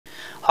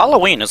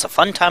Halloween is a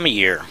fun time of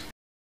year.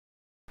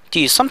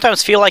 Do you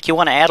sometimes feel like you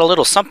want to add a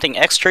little something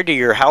extra to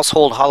your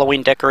household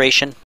Halloween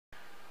decoration?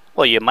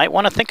 Well, you might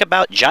want to think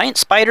about giant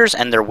spiders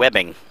and their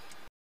webbing.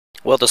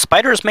 Well, the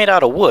spider is made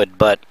out of wood,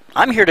 but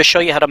I'm here to show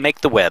you how to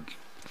make the web.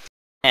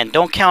 And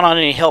don't count on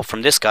any help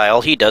from this guy,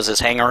 all he does is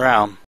hang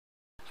around.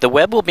 The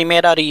web will be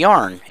made out of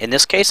yarn. In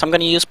this case, I'm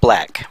going to use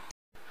black.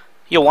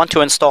 You'll want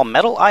to install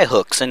metal eye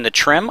hooks in the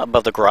trim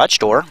above the garage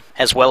door,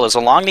 as well as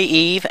along the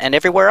eave and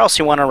everywhere else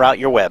you want to route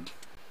your web.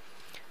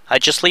 I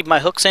just leave my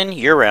hooks in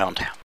year-round.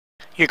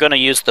 You're going to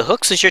use the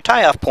hooks as your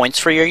tie-off points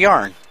for your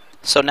yarn.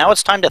 So now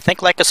it's time to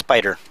think like a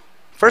spider.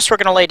 First, we're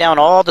going to lay down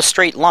all the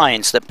straight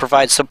lines that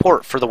provide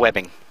support for the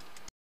webbing.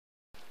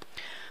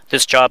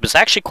 This job is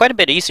actually quite a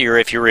bit easier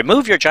if you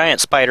remove your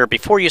giant spider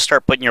before you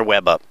start putting your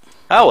web up.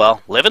 Oh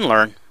well, live and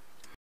learn.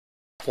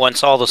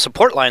 Once all the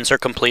support lines are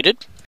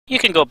completed, you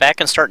can go back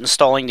and start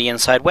installing the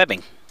inside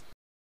webbing.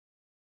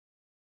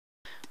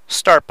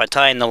 Start by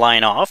tying the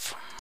line off.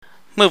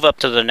 Move up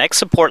to the next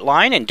support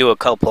line and do a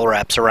couple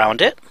wraps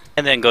around it.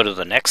 And then go to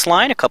the next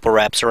line, a couple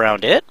wraps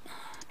around it.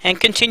 And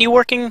continue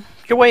working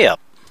your way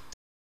up.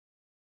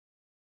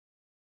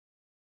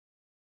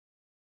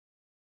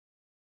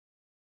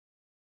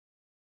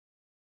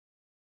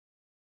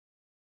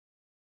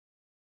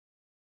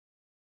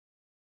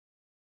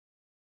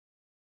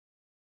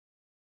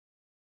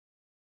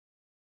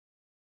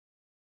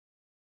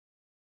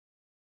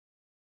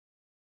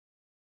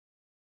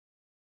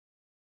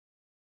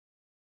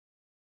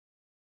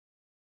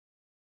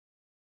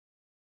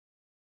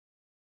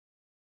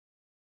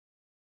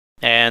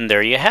 And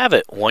there you have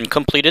it, one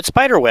completed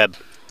spider web.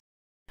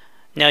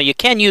 Now you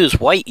can use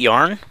white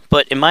yarn,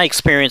 but in my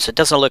experience it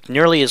doesn't look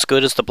nearly as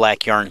good as the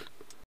black yarn.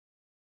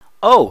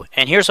 Oh,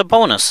 and here's a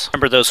bonus.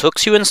 Remember those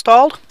hooks you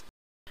installed?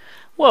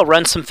 Well,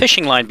 run some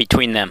fishing line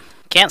between them.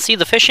 Can't see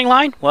the fishing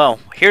line? Well,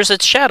 here's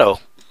its shadow.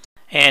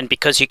 And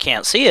because you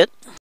can't see it,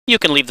 you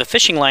can leave the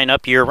fishing line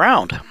up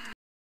year-round.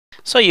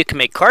 So you can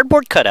make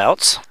cardboard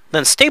cutouts,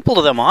 then staple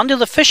them onto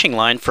the fishing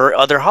line for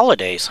other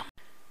holidays.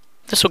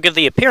 This will give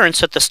the appearance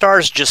that the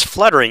stars just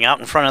fluttering out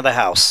in front of the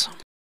house.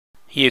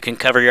 You can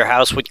cover your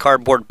house with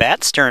cardboard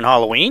bats during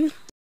Halloween,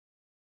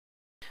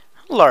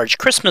 large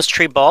Christmas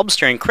tree bulbs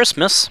during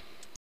Christmas,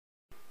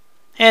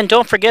 and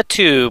don't forget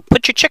to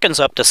put your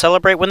chickens up to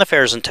celebrate when the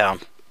fair's in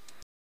town.